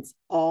descendants.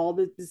 All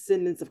the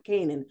descendants of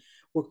Canaan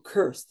were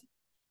cursed.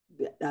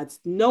 That's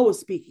Noah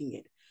speaking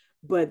it.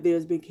 But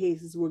there's been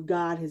cases where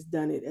God has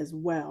done it as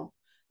well,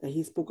 that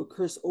he spoke a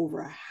curse over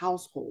a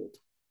household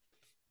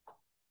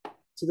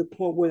to the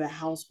point where the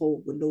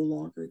household would no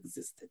longer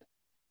existed.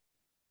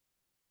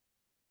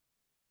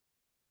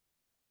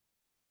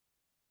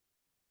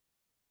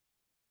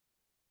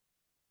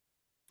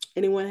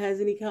 Anyone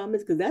has any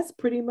comments? Because that's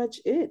pretty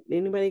much it.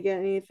 Anybody got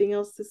anything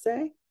else to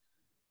say?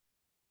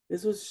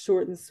 This was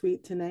short and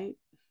sweet tonight.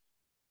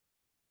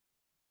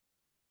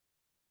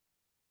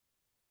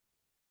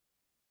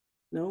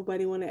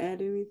 Nobody want to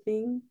add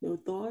anything? No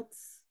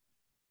thoughts?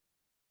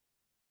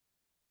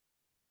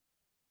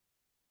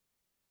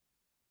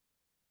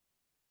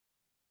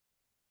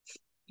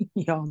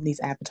 Y'all, these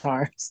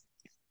avatars.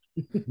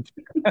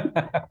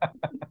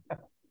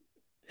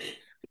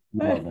 Love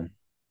them.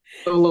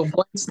 The little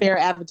blank stare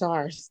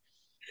avatars.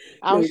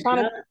 I was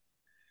trying to.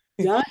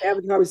 John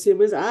avatar was sitting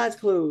with his eyes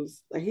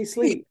closed, like he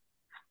sleep.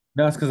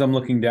 No, it's because I'm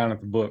looking down at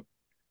the book.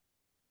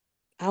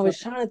 I was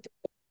trying to think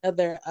of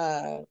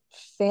another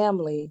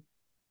family.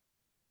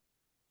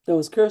 That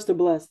was cursed or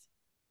blessed?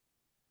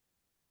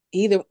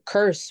 Either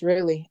curse,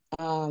 really.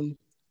 Saul.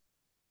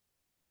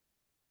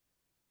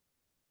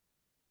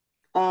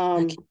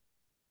 And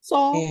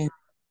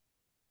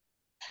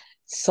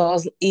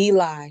Saul's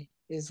Eli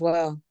as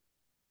well.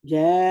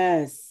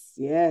 Yes,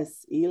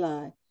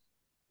 Eli.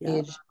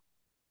 Yep.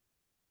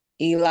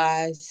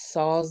 Eli,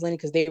 Saul's lineage,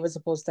 because they were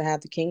supposed to have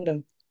the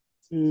kingdom.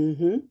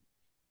 Mm-hmm.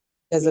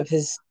 Because of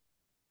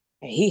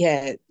he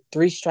had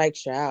 3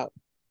 strikes, you're out.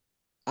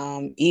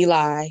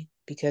 Eli,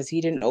 because he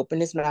didn't open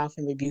his mouth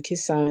and rebuke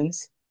his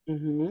sons.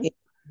 Mm-hmm.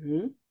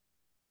 Mm-hmm.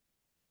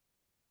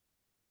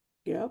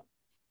 Yep.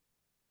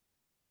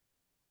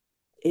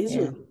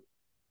 Israel. Yeah.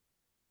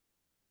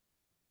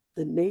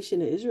 The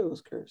nation of Israel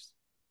was cursed.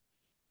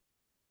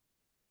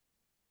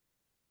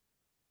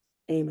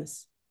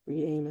 Amos.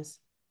 Read Amos.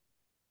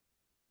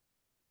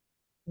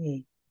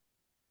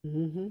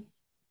 Mm-hmm.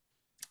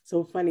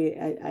 So funny.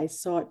 I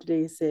saw it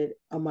today. It said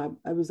I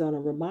was on a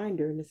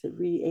reminder and it said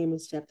read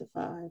Amos chapter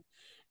 5.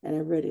 And I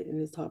read it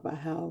and it's talking about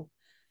how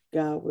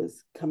God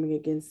was coming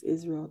against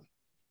Israel.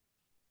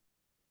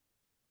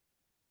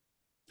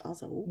 I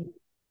was like, ooh.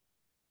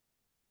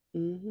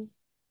 Mm-hmm.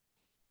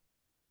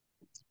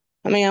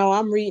 I mean,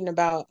 I'm reading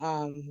about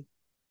I'm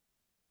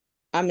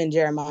in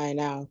Jeremiah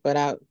now, but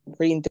I'm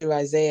reading through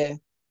Isaiah.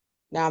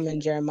 Now I'm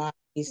in Jeremiah.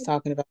 He's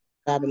talking about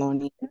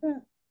Babylon. Yeah.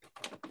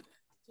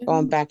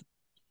 Going back.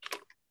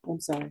 I'm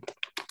sorry.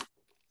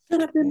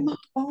 Shut up in my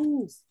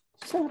bones.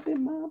 Shut up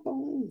in my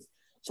bones.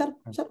 Shut up,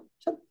 shut up,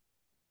 shut up.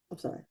 I'm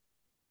sorry.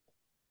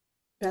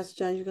 Pastor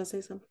John, you gonna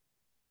say something?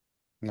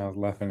 No, I was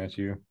laughing at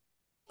you.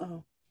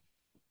 Oh.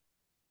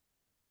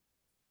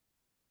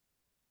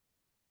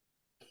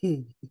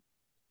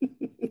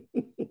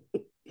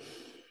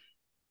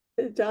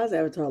 John's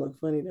avatar look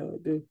funny though,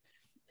 dude.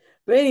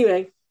 But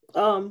anyway,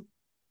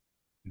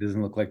 it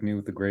doesn't look like me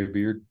with the gray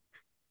beard.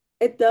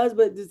 It does,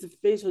 but just the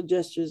facial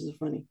gestures are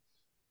funny.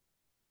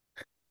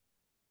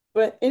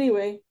 But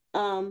anyway,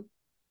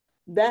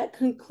 that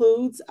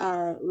concludes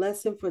our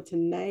lesson for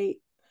tonight.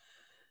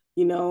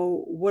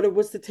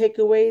 What's the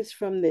takeaways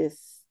from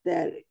this?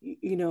 That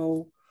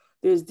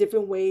there's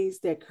different ways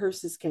that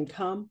curses can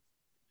come.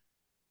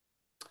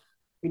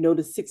 We know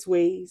the 6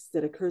 ways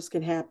that a curse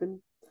can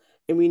happen,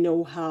 and we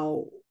know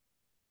how.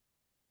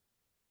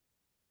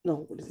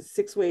 No, what is it?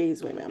 6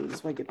 ways. Wait a minute, I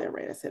just want to get that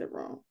right. I said it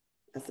wrong.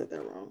 I said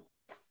that wrong.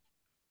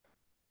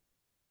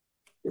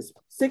 There's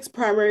 6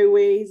 primary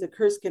ways a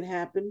curse can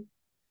happen,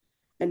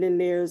 and then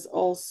there's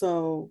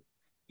also,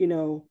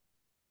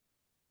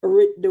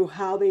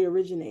 how they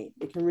originate.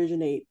 It can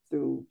originate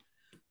through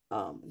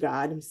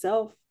God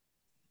Himself,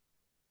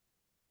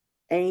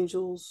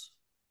 angels,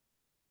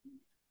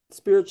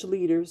 spiritual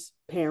leaders,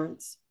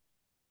 parents,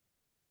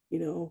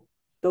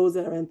 those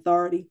that are in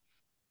authority.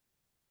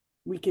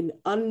 We can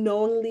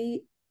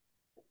unknowingly,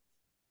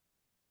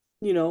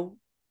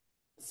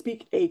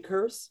 speak a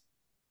curse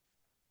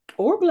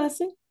or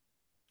blessing,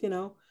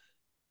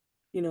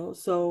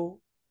 so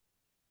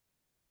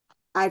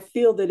I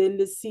feel that in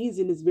this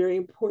season it's very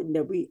important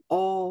that we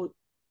all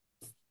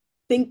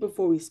think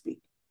before we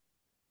speak.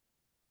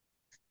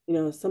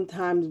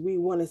 Sometimes we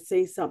want to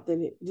say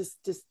something, just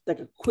like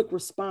a quick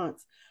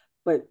response,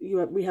 but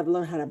we have to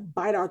learn how to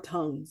bite our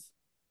tongues.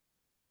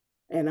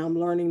 And I'm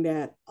learning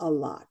that a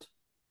lot.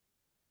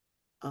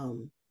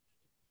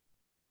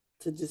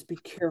 to just be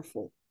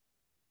careful.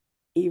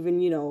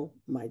 Even,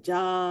 my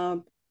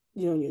job,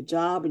 your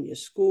job and your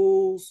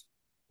schools,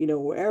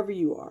 wherever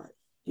you are,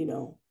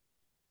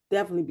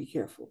 definitely be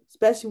careful,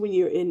 especially when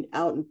you're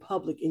out in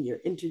public and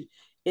you're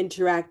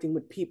interacting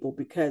with people,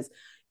 because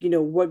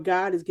what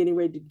God is getting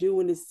ready to do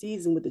in this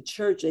season with the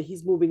church, and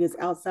he's moving us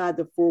outside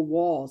the four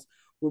walls.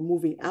 We're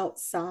moving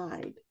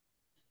outside,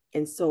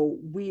 and so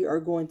we are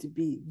going to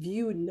be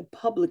viewed in the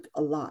public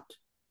a lot.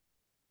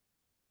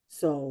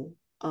 So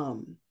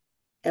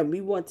and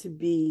we want to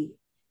be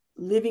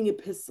living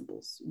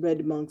epistles read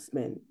amongst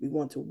men. We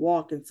want to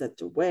walk in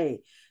such a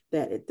way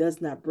that it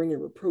does not bring a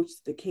reproach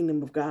to the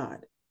kingdom of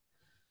God.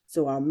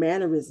 So our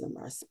mannerism,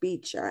 our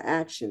speech, our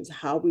actions,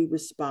 how we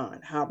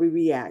respond, how we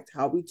react,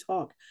 how we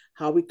talk,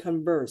 how we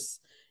converse,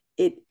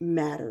 it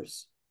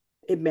matters.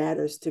 It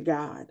matters to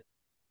God.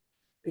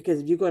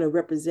 Because if you're going to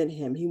represent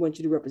him, he wants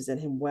you to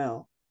represent him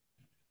well.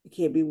 You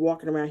can't be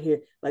walking around here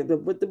like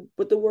what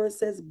the word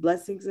says,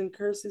 blessings and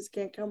curses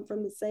can't come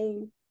from the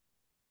same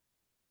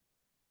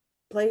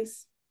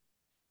place.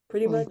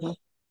 Pretty much.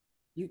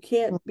 You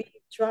can't be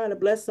trying to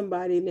bless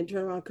somebody and then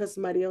turn around and cuss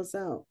somebody else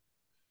out.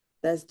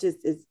 It's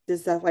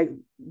just like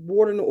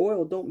water and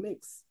oil don't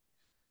mix.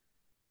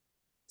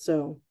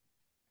 So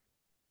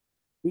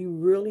we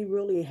really,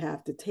 really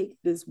have to take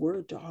this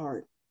word to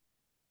heart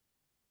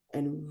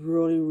and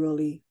really,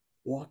 really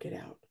walk it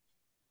out.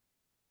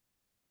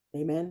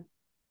 Amen.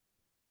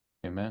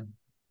 Amen.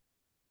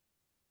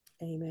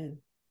 Amen.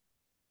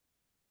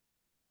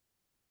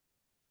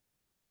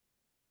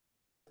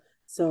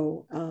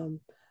 So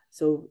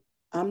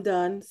I'm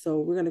done. So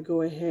we're going to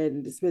go ahead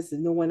and dismiss. If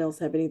no one else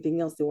have anything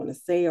else they want to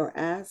say or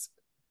ask,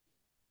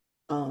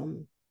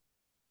 then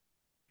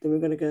we're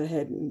going to go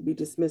ahead and be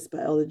dismissed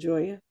by Elder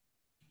Joya.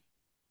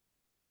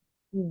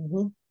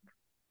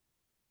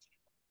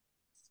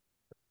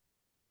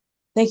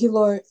 Thank you,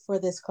 Lord, for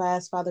this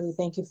class. Father, we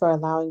thank you for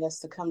allowing us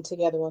to come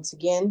together once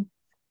again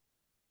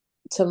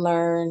to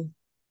learn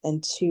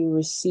and to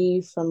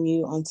receive from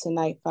you on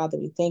tonight. Father,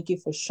 we thank you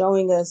for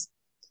showing us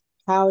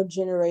how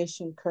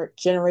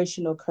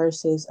generational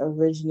curses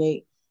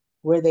originate,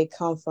 where they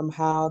come from,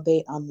 how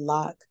they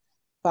unlock.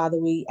 Father,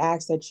 we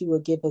ask that you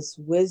would give us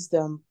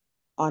wisdom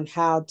on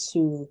how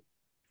to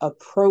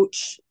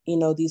approach,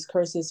 these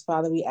curses.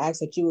 Father, we ask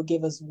that you would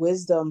give us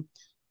wisdom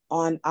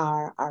on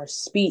our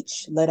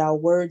speech. Let our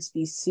words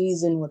be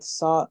seasoned with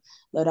salt.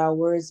 Let our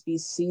words be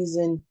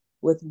seasoned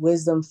with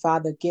wisdom.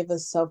 Father, give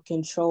us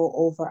self-control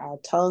over our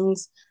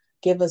tongues.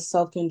 Give us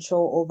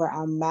self-control over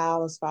our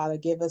mouths, Father.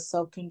 Give us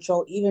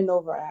self-control even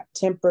over our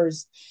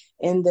tempers.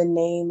 In the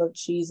name of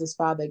Jesus,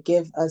 Father,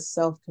 give us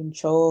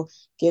self-control.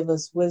 Give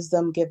us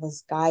wisdom. Give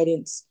us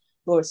guidance.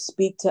 Lord,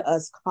 speak to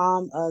us.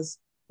 Calm us.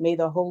 May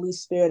the Holy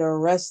Spirit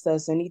arrest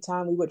us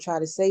anytime we would try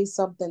to say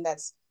something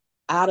that's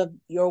out of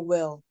your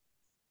will.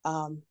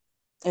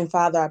 And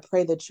Father, I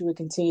pray that you would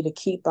continue to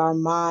keep our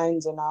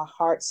minds and our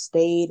hearts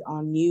stayed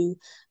on you.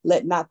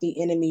 Let not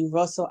the enemy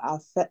rustle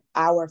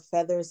our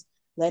feathers.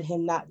 Let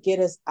him not get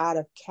us out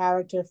of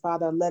character,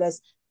 Father. Let us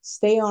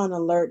stay on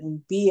alert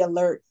and be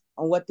alert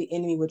on what the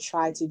enemy would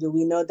try to do.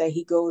 We know that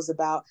he goes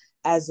about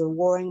as a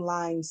roaring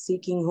lion,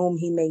 seeking whom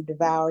he may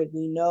devour.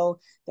 We know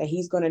that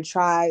he's going to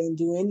try and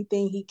do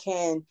anything he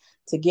can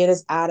to get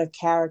us out of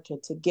character,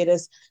 to get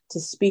us to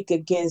speak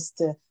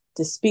against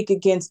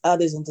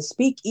others, and to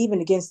speak even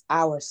against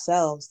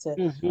ourselves,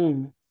 to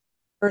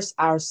curse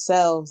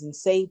ourselves and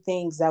say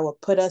things that will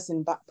put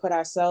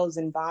ourselves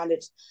in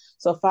bondage.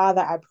 So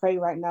Father, I pray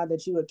right now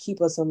that you would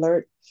keep us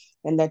alert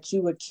and that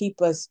you would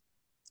keep us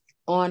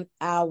on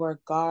our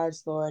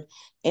guards, Lord,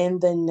 in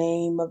the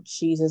name of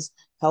Jesus.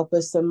 Help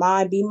us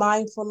to be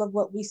mindful of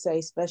what we say,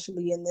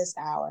 especially in this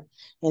hour,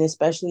 and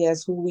especially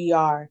as who we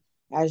are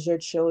as your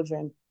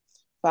children.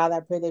 Father, I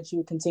pray that you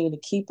would continue to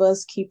keep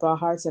us, keep our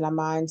hearts and our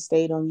minds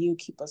stayed on you,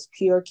 keep us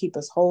pure, keep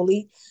us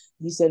holy.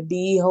 You said,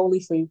 be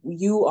holy, for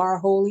you are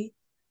holy.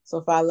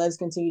 So, Father, let's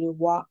continue to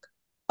walk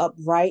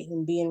upright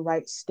and be in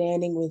right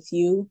standing with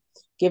you.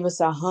 Give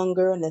us a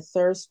hunger and a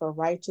thirst for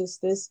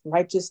righteousness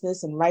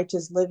and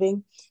righteous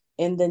living.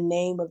 In the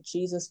name of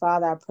Jesus,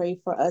 Father, I pray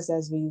for us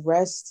as we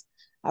rest.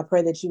 I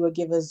pray that you would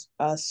give us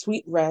a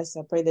sweet rest.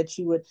 I pray that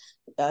you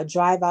would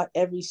drive out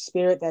every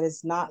spirit that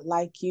is not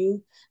like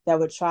you, that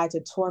would try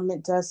to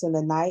torment us in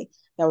the night,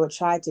 that would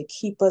try to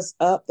keep us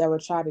up, that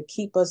would try to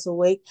keep us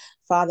awake.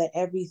 Father,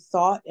 every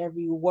thought,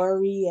 every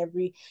worry,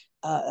 every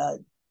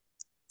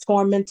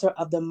tormentor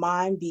of the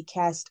mind be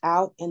cast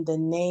out in the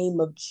name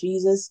of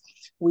Jesus.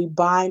 We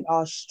bind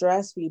all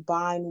stress, we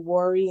bind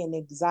worry and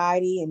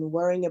anxiety and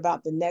worrying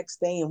about the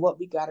next day and what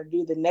we got to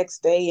do the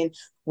next day and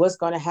what's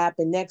going to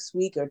happen next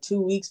week or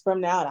 2 weeks from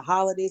now, the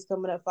holidays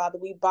coming up. Father,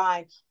 we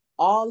bind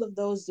all of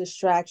those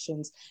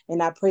distractions,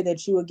 and I pray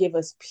that you will give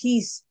us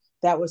peace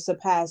that will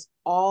surpass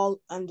all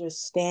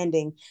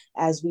understanding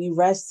as we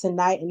rest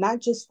tonight, and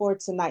not just for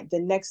tonight, the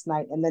next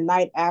night and the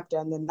night after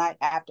and the night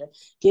after.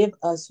 Give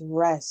us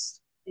rest.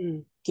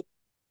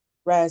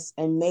 rest,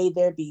 and may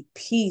there be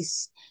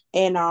peace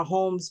in our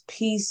homes,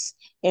 peace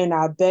in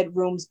our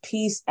bedrooms,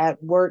 peace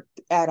at work,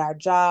 at our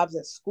jobs,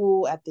 at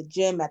school, at the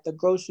gym, at the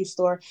grocery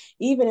store,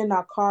 even in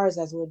our cars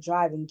as we're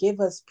driving. Give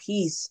us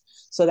peace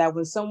so that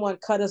when someone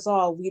cut us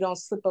off, we don't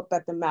slip up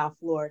at the mouth,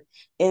 Lord.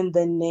 In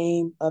the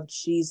name of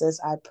Jesus,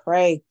 I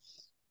pray.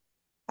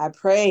 I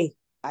pray.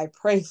 I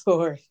pray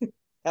for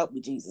help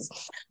me, Jesus.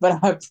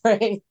 But I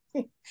pray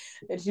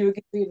that you would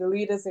continue to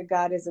lead us and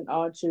guide us in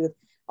all truth.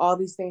 All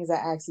these things I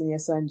ask in your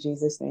son,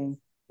 Jesus' name.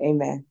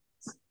 Amen.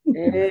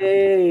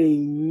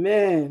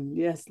 Amen.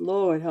 Yes,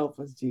 Lord, help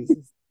us,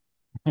 Jesus.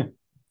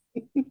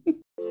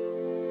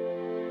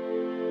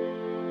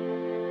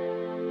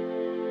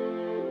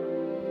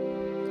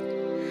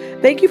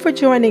 Thank you for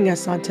joining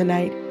us on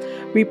tonight.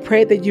 We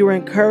pray that you are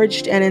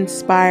encouraged and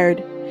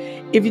inspired.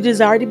 If you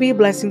desire to be a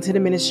blessing to the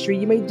ministry,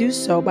 you may do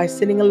so by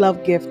sending a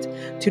love gift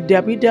to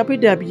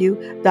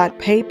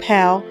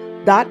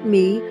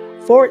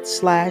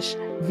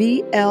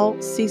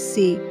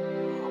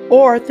www.paypal.me/VLCC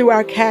or through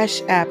our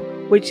Cash App,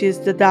 which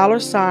is the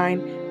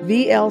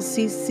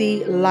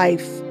 $VLCC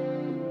Life.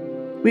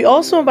 We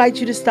also invite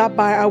you to stop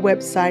by our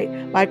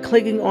website by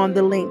clicking on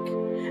the link.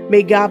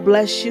 May God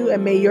bless you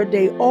and may your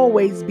day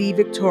always be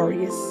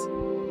victorious.